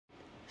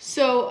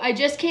So I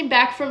just came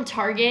back from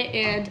Target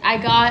and I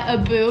got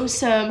Abu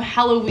some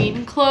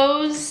Halloween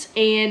clothes,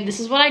 and this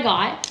is what I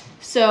got.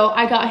 So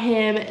I got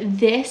him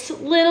this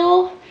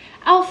little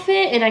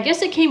outfit, and I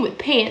guess it came with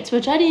pants,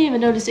 which I didn't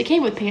even notice it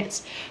came with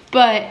pants.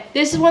 But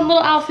this is one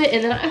little outfit,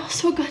 and then I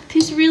also got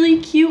this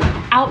really cute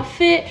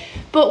outfit.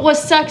 But what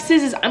sucks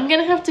is I'm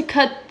gonna have to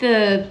cut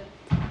the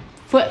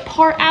foot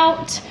part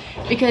out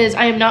because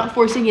I am not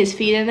forcing his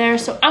feet in there.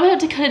 So I'm gonna have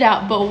to cut it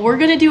out, but we're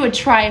gonna do a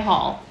try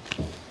haul.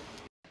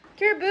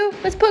 Here, Boo,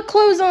 let's put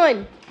clothes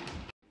on.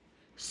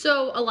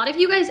 So a lot of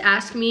you guys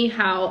ask me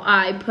how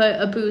I put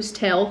Abu's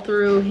tail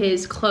through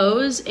his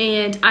clothes,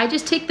 and I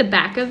just take the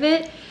back of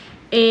it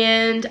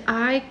and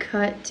I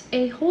cut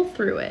a hole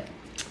through it.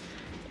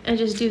 I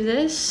just do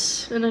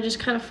this, and I just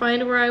kind of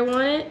find where I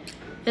want it,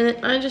 and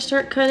then I just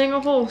start cutting a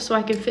hole so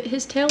I can fit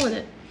his tail in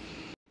it.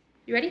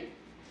 You ready?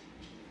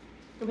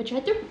 Put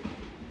your head through.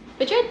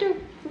 Put your head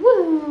through.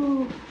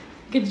 Woo!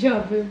 Good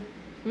job, Boo.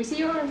 Let me see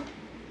your arm.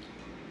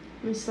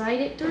 Let me slide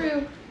it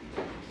through.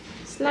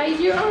 Slide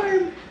your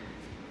arm.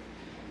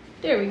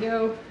 There we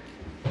go.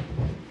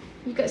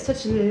 You got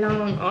such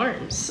long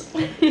arms.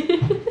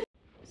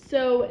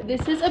 So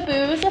this is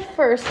Abu's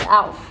first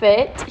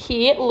outfit.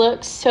 He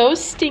looks so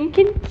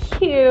stinking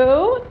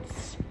cute.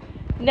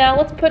 Now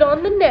let's put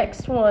on the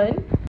next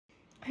one.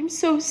 I'm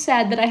so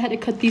sad that I had to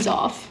cut these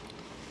off.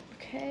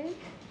 Okay,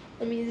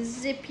 let me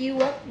zip you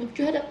up. Lift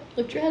your head up,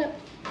 lift your head up.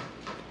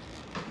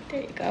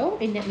 There you go,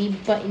 and let me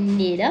button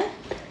it up.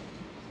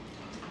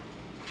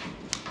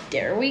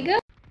 There we go.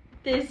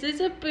 This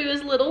is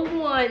Abu's little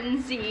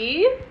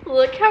onesie.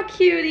 Look how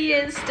cute he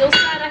is. Still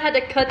sad I had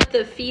to cut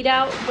the feet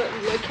out, but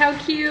look how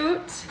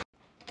cute.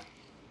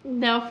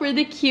 Now for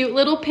the cute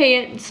little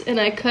pants, and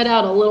I cut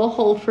out a little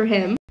hole for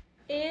him.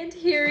 And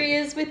here he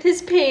is with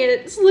his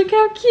pants. Look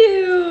how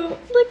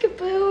cute. Look at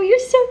Boo, you're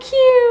so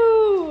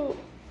cute.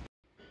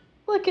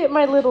 Look at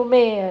my little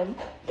man.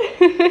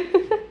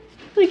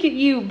 Look at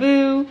you,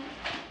 Boo.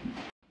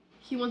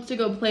 He wants to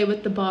go play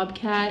with the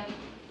bobcat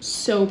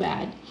so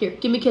bad. Here,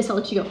 give me a kiss, I'll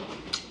let you go.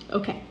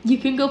 Okay, you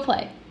can go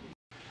play.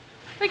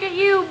 Look at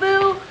you,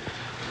 Boo.